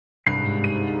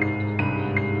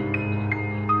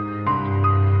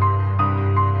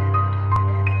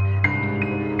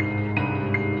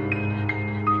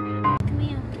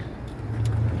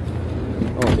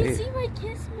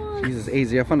Hey,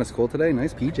 did you have fun at school today?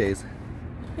 Nice PJs.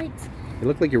 Thanks. You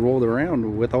look like you rolled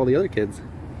around with all the other kids.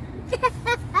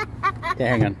 Okay,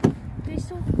 hang on. They're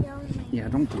so yelling. Yeah,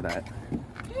 don't do that.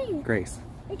 Hey, Grace.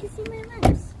 I can see my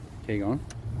legs. Okay, you going?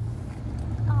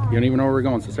 You don't even know where we're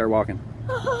going, so start walking.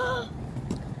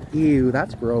 Ew,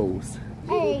 that's gross.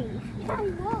 Hey,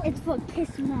 it's for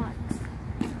kiss marks.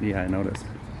 Yeah, I noticed.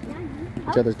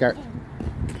 Each other's car.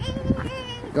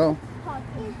 Go.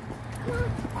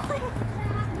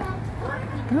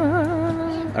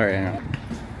 Alright, hang on.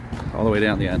 All the way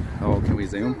down the end. Oh, can we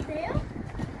zoom?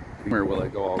 Or will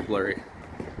it go all blurry?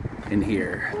 In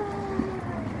here.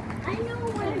 I know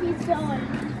where he's going.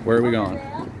 Where are we going?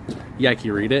 Yeah, can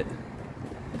you read it?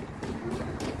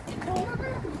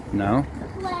 No?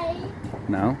 Play.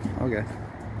 No? Okay.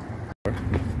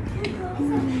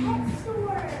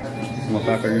 What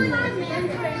back are you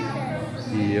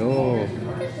going? Yo.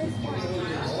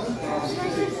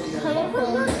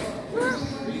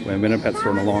 We haven't been in a pet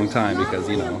store in a long time because,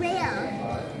 you know.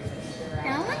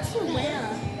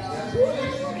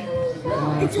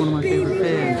 Oh, it's one of my favorite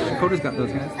fish. Dakota's got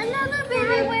those guys. Another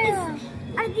baby whale.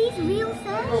 Are these real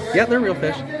fish? Yeah, they're real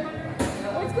fish.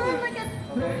 What's going like a...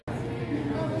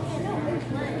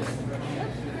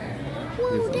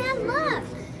 Whoa, Dad, look.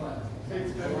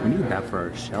 We need that for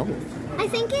our shelf. I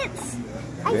think it's...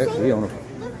 We own a...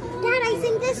 Dad, I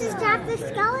think this is Jack the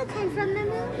Skeleton from the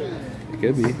movie.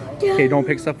 Could be. Okay, don't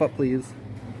pick stuff up, please.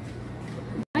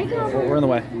 I got We're in the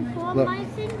way. Look. my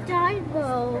thing died,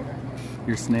 though.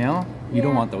 Your snail? You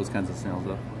don't want those kinds of snails,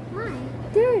 though. Why?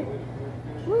 Dude,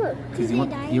 look. Because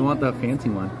you want the fancy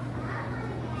one.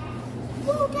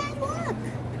 Whoa, Dad, look.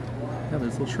 Yeah,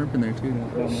 there's little shrimp in there, too.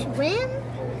 Shrimp?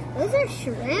 Those are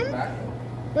shrimp?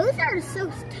 Those are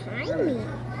so tiny.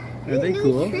 Are they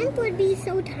cool? Shrimp would be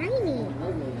so tiny.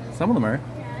 Some of them are.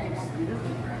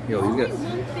 Yo,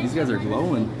 these guys are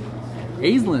glowing.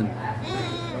 Aislinn.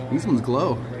 These ones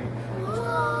glow.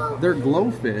 Whoa. They're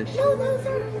glowfish. No, those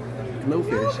are Glowfish.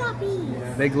 glow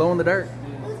guppies. They glow in the dark.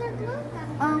 Those are glow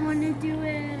guppies. I want to do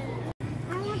it.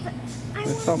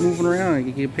 Let's stop moving around. I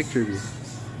can get a picture of you.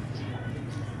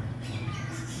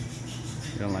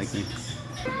 You don't like me.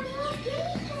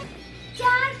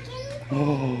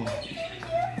 Oh.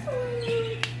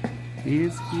 He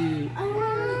is cute.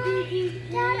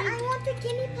 Dad, I want the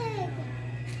guinea pig.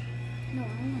 No, I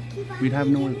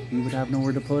want. We would have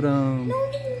nowhere to put him.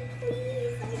 No,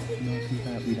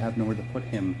 please. We'd have nowhere to put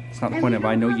him. It's not the point of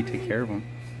I know you take care of him.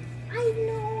 I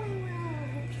know I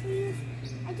will. Please.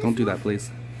 Don't do that, please.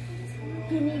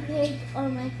 Guinea pigs are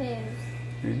my faves.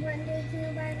 Okay. 1, 2, 3,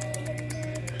 4, 5, 6, 7,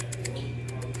 8.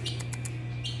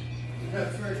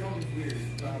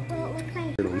 Well, it looks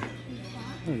like.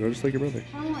 Oh, go just like your brother.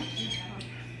 How much?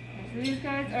 These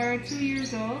guys are 2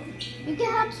 years old. You can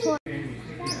have 4.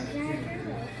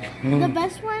 The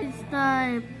best one is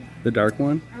The dark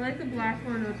one? I like the black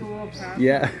one with the little patch.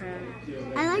 Yeah.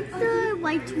 I like the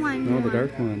white one. No, the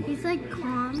dark one. He's like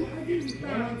calm.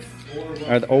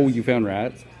 Oh, you found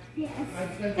rats? Yes.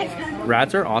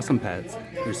 Rats are awesome pets.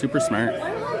 They're super smart.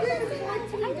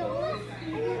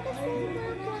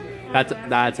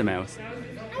 That's a mouse.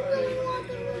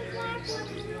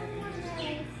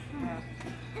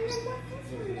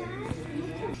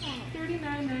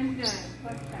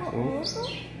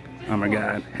 Oh my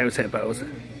god, house hippos.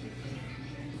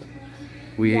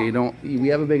 We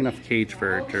have a big enough cage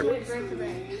for gerbils.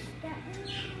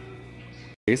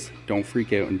 Don't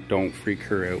freak out and don't freak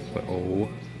her out, but oh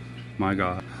my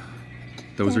god.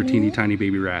 Those are teeny tiny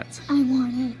baby rats. I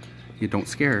want it. You don't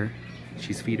scare her.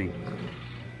 She's feeding.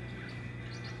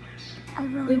 I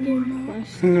really want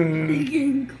it.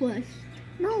 Big quest.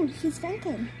 No, she's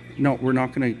thinking. No, we're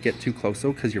not gonna get too close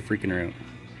though, because you're freaking her out.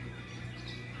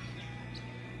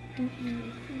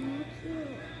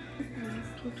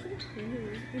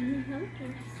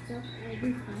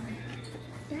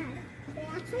 Dad, they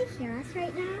actually hear us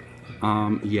right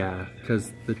now? Yeah,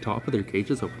 because the top of their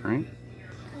cage is open, right?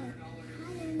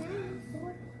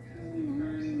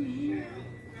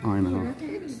 Oh, I know.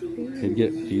 They'd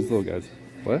get these little guys.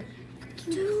 What?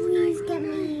 Please get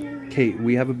me. Okay,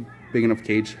 we have a big enough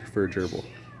cage for a gerbil.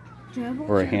 Gerbil?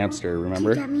 Or a hamster,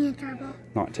 remember? Can you get me a gerbil?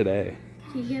 Not today.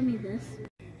 Can you get me this?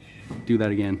 Do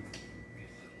that again.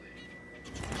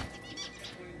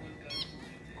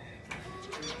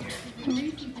 Are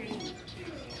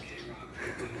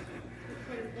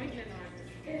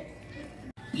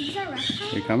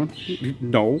you coming?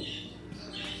 No.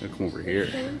 Gotta come over here.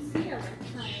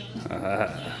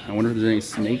 I wonder if there's any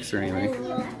snakes or anything.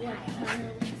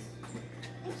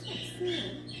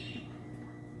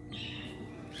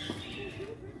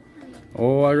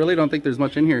 Oh, I really don't think there's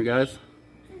much in here, guys.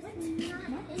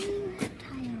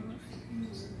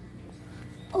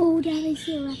 Oh, Dad, I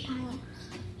see a reptile.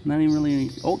 Not even really any...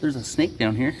 Oh, there's a snake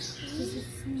down here.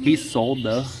 He's sold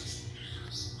though.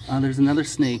 There's another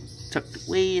snake tucked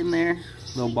way in there.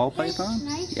 Little ball python?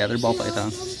 Yeah, they're ball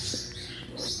pythons.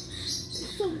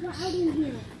 It's so loud in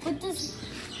here. What does...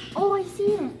 Oh, I see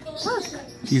it. Look.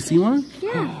 Do you see one?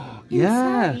 Yeah.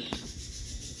 Yeah. Inside.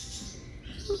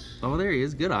 Oh, there he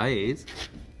is. Good eyes.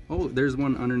 Oh, there's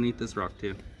one underneath this rock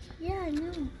too. Yeah, I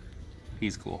know.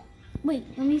 He's cool. Wait,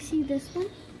 let me see this one.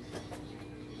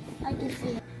 I can see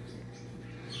it.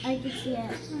 I can see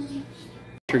it.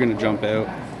 You're gonna jump out.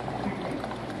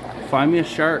 Find me a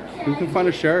shark. Who can find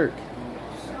a shark?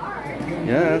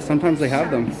 Yeah, sometimes they have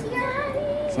them.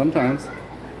 Sometimes.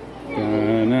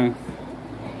 No.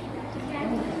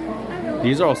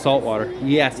 These are all saltwater.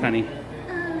 Yes, honey.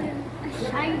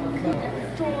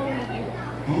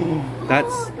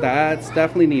 That's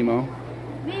definitely Nemo.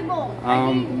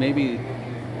 Maybe.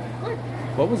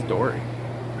 What was Dory?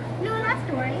 No,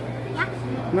 that's Dory.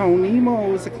 Yeah. No,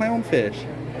 Nemo was a clownfish.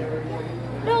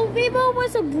 No, Nemo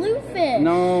was a bluefish.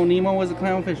 No, Nemo was a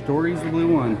clownfish. Dory's the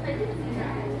blue one.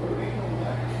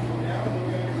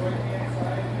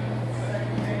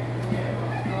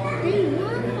 They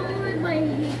were followed by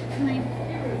my...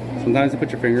 Sometimes you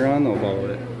put your finger on, they'll follow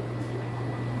it.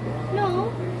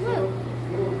 No, look.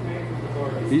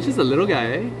 He's just a little guy,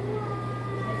 eh?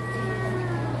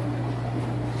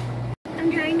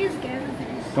 I'm trying to scare the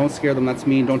fish. Don't scare them, that's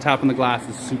mean. Don't tap on the glass,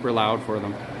 it's super loud for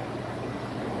them.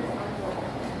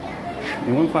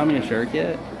 Anyone find me a shark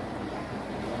yet?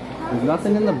 There's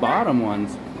nothing in the bottom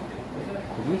ones.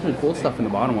 There's usually cool stuff in the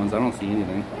bottom ones. I don't see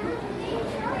anything.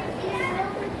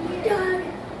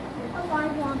 A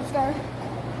live lobster.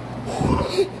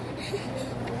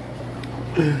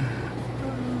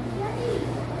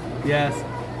 Yes.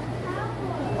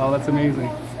 Oh, that's amazing.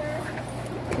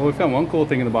 Well, we found one cool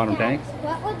thing in the bottom tanks.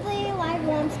 What would the live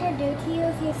lobster do to you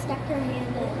if you stuck your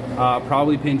hand in?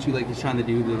 Probably pinch you like he's trying to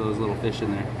do to those little fish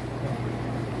in there.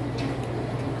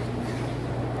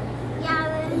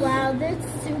 Yeah. Wow, that's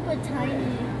super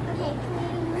tiny. Okay, can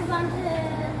we move on to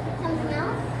something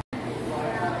else?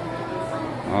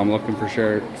 I'm looking for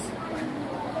sharks.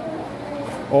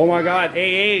 Oh my God,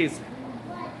 AAs!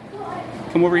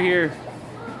 Come over here.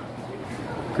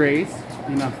 Grace,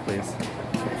 enough please.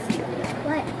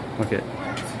 What? Okay.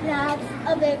 That's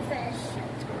a big fish.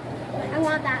 I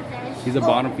want that fish. He's a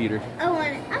bottom feeder. I want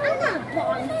it. I'm not a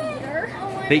bottom feeder.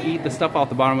 They eat the stuff off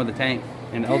the bottom of the tank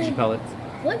and algae pellets.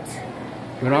 What?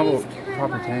 We don't have a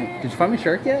proper tank. Did you find me a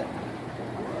shark yet?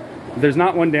 If there's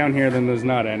not one down here, then there's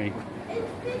not any.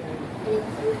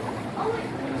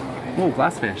 Oh,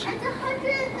 glassfish. It's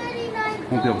 139.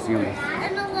 Won't be able to see him.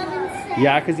 And 11 cents.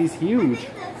 Yeah, because he's huge. It's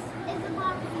a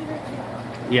bottom feeder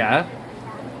too. Yeah.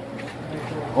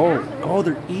 Oh,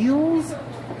 they're eels?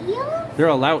 Eels? They're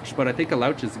a louch, but I think a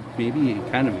louch is maybe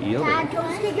kind of eel. Dad,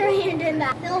 don't stick your hand in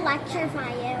that. They'll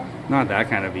electrify you. Not that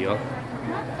kind of eel.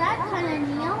 Not that kind of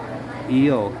eel.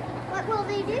 Eel. What will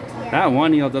they do to you? That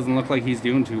one eel doesn't look like he's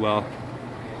doing too well.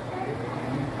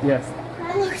 Yes.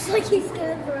 That looks like he's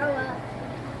gonna throw up.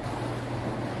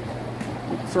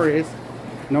 Sorry, Ace.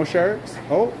 No sharks?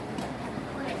 Oh.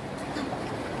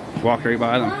 Walked right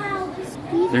by them.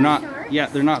 Wow. They're not, yeah,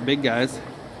 they're not big guys.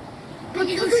 But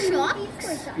those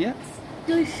sharks? Yeah.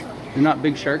 Those sharks. They're not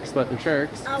big sharks, but they're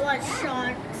sharks. I want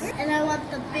sharks. And I want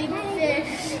the big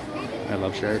fish. I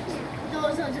love sharks.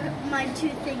 Those are my two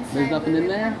things. There's nothing in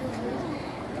there?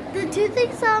 The two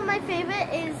things that are my favorite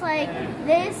is like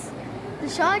this, the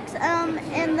sharks,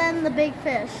 and then the big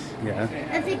fish. Yeah.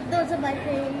 I think those are my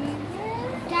favorite.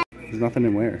 There's nothing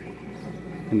in where?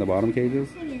 In the bottom cages?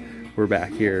 We're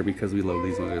back here because we love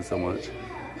these ones so much.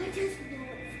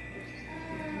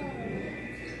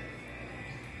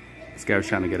 This guy was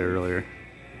trying to get it earlier.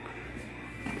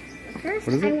 First,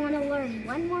 What is I it? want to learn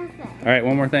one more thing. All right,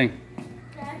 one more thing.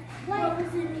 What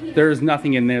was in here? There's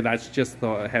nothing in there. That's just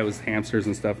the house hamsters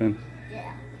and stuff in.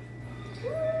 Yeah.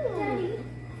 Daddy,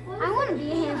 I want to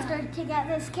be a hamster to get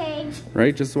this cage.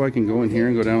 Right, just so I can go in here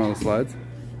and go down on the slides.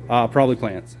 Probably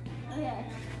plants. Okay.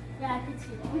 Yeah, I can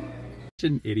see that. Such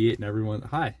an idiot and everyone.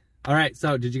 Hi. All right,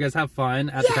 so did you guys have fun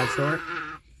at the pet store?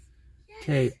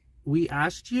 Okay, we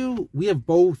have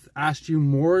both asked you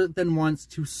more than once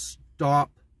to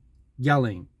stop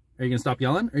yelling. Are you gonna stop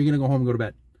yelling or are you gonna go home and go to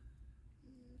bed?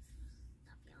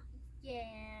 Yeah.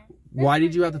 Why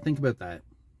did you have to think about that?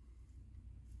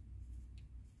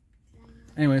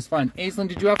 Anyways, fun. Aislinn,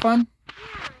 did you have fun?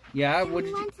 Yeah, what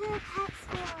did you... went to the pet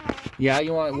store. Yeah,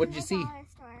 you want... What did you see?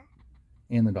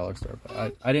 And the dollar store.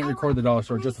 But I didn't record the dollar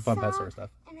store, just the fun pet store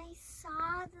stuff. And I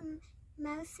saw the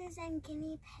mouses and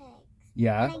guinea pigs.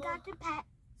 Yeah. And I got to pet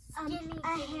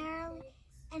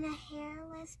a and a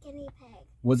hairless guinea pig.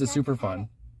 Was it super fun?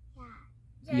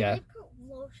 Yeah. They put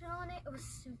lotion on it. It was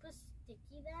super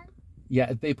sticky then.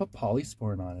 Yeah, they put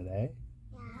polysporin on it, eh?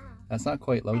 Yeah. That's not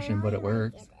quite lotion, but it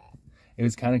works. It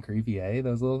was kind of creepy, eh?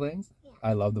 Those little things. Yeah.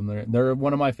 I love them. They're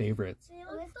one of my favorites. They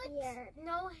look like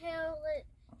no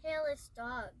hairless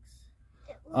dogs.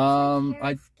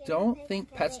 I don't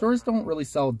think pet stores don't really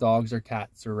sell dogs or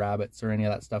cats or rabbits or any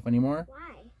of that stuff anymore.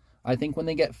 Why? I think when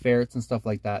they get ferrets and stuff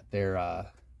like that, they're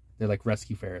like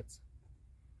rescue ferrets.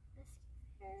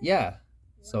 Yeah.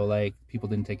 So like people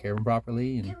didn't take care of them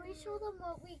properly. And can we show them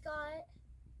what we got?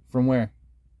 From where?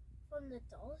 From the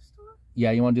dollar store? Yeah,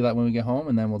 you want to do that when we get home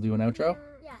and then we'll do an outro?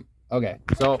 Yeah. Okay,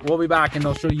 so we'll be back and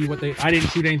they'll show you what I didn't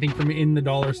shoot anything from in the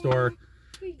dollar store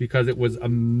because it was a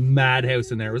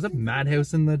madhouse in there. It was a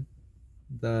madhouse in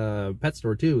the pet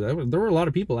store too. There were a lot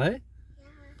of people, eh?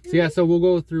 So yeah, so we'll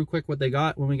go through quick what they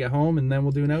got when we get home and then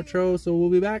we'll do an outro. So we'll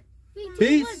be back.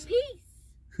 Peace.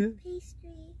 Peace.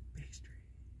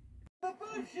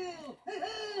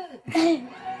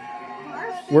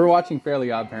 We're watching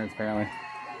Fairly Odd Parents, apparently.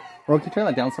 Ro, can you turn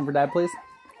that down some for Dad, please?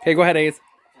 Okay, go ahead, Ace.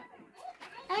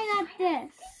 I got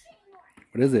this.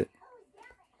 What is it?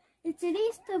 It's an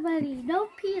Easter bunny, no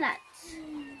peanuts.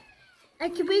 I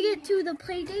can bring it to the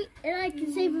play date and I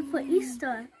can save it for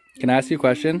Easter. Can I ask you a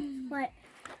question? What?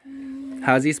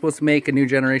 How is he supposed to make a new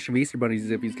generation of Easter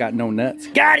bunnies if he's got no nuts?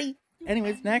 Got he!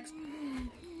 Anyways, next.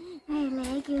 My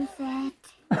Lego set.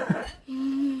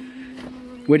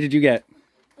 What did you get?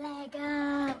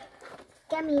 Lego.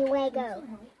 Gummy Lego.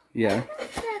 Yeah.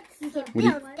 You can What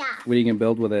build stuff. are you going to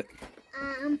build with it?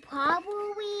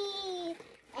 Probably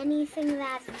anything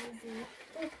that's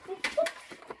easy.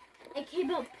 It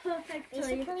came out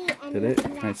perfectly. Did it?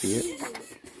 Can I see it?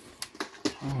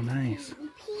 Oh, nice.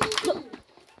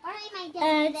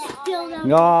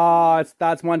 Oh,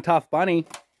 that's one tough bunny.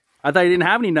 I thought you didn't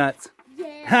have any nuts.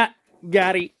 Yeah. Ha!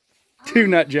 Got it. Two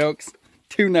nut jokes.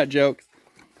 Two nut jokes.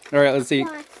 All right, let's see.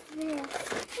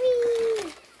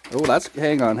 Oh, that's,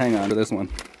 hang on to this one.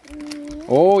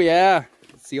 Oh, yeah.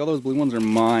 See, all those blue ones are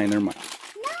mine. They're mine.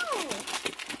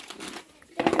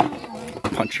 No.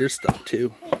 Punch your stuff,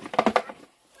 too.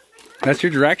 That's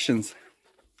your directions.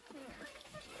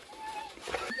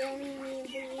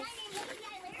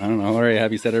 I don't know. All right,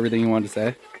 have you said everything you wanted to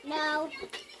say? No.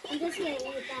 I'm just going to eat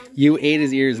them. You ate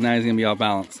his ears, now he's going to be off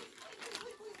balance.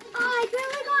 Oh, I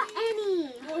barely got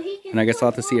any. And I guess I'll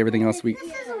have to see everything else we... This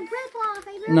is a rip-off.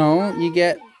 I barely No,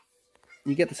 got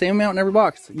you get the same amount in every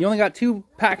box. You only got 2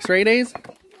 packs, right, Ace?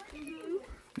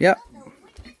 Yep.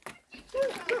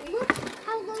 Look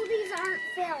how low these aren't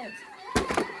filled.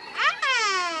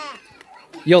 Ah!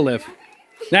 You'll live.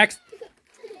 Next.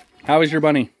 How was your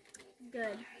bunny?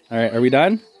 Good. All right, are we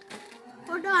done?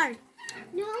 Hold on.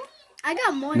 No. I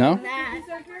got more No? than that.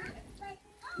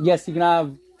 Yes, you can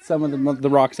have some of the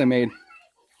rocks I made.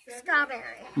 Strawberry.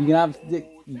 You can have...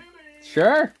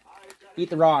 Sure. Eat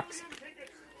the rocks.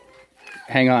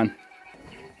 Hang on.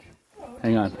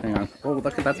 Hang on. Oh,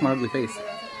 look at that's my ugly face.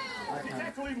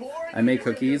 I made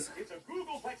cookies.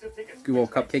 Google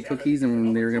cupcake cookies,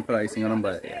 and they were going to put icing on them,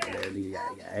 but yeah.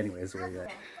 Anyways,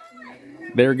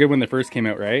 they were good when they first came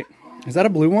out, right? Is that a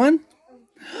blue one?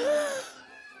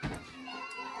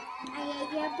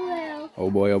 Oh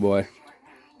boy, oh boy.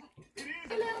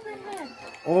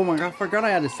 Oh my god, I forgot I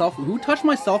had a selfie. Who touched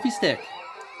my selfie stick?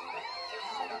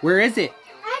 Where is it?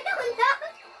 I don't know.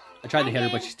 I tried to hit her,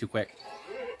 but she's too quick.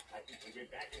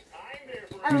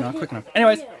 You're not quick enough.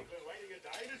 Anyways,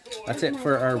 that's it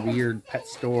for our weird pet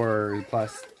store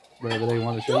plus whatever they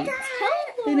want to show you.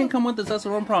 They didn't come with us, that's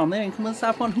the wrong problem. They didn't come with us,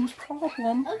 have fun. Whose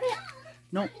problem? Okay.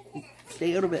 No,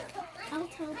 stay out of it. I'll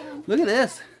tell them. Look at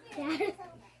this. Dad.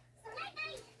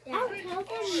 I'll tell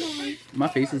them. My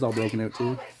face is all broken out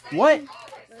too. What?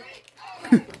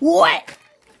 What?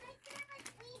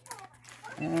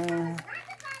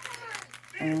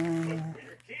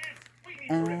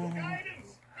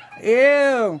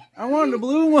 Ew! I wanted the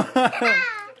blue one.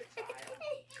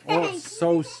 Oh, it's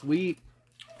so sweet.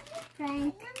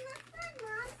 Frank.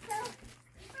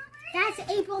 That's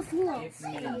April Fool's.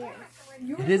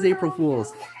 It is April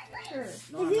Fool's. It's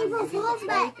April Fool's day,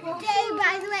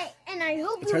 by the way, and I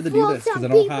hope It's hard to do this because I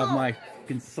don't have my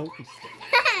consultant.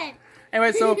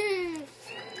 Anyway, so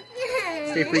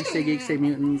stay freaks, stay geeks, stay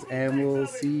mutants, and we'll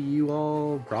see you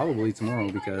all probably tomorrow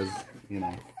because, you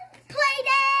know. Play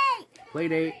date! Play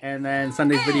date, and then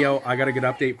Sunday's video, I got a good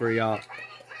update for y'all.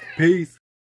 Peace.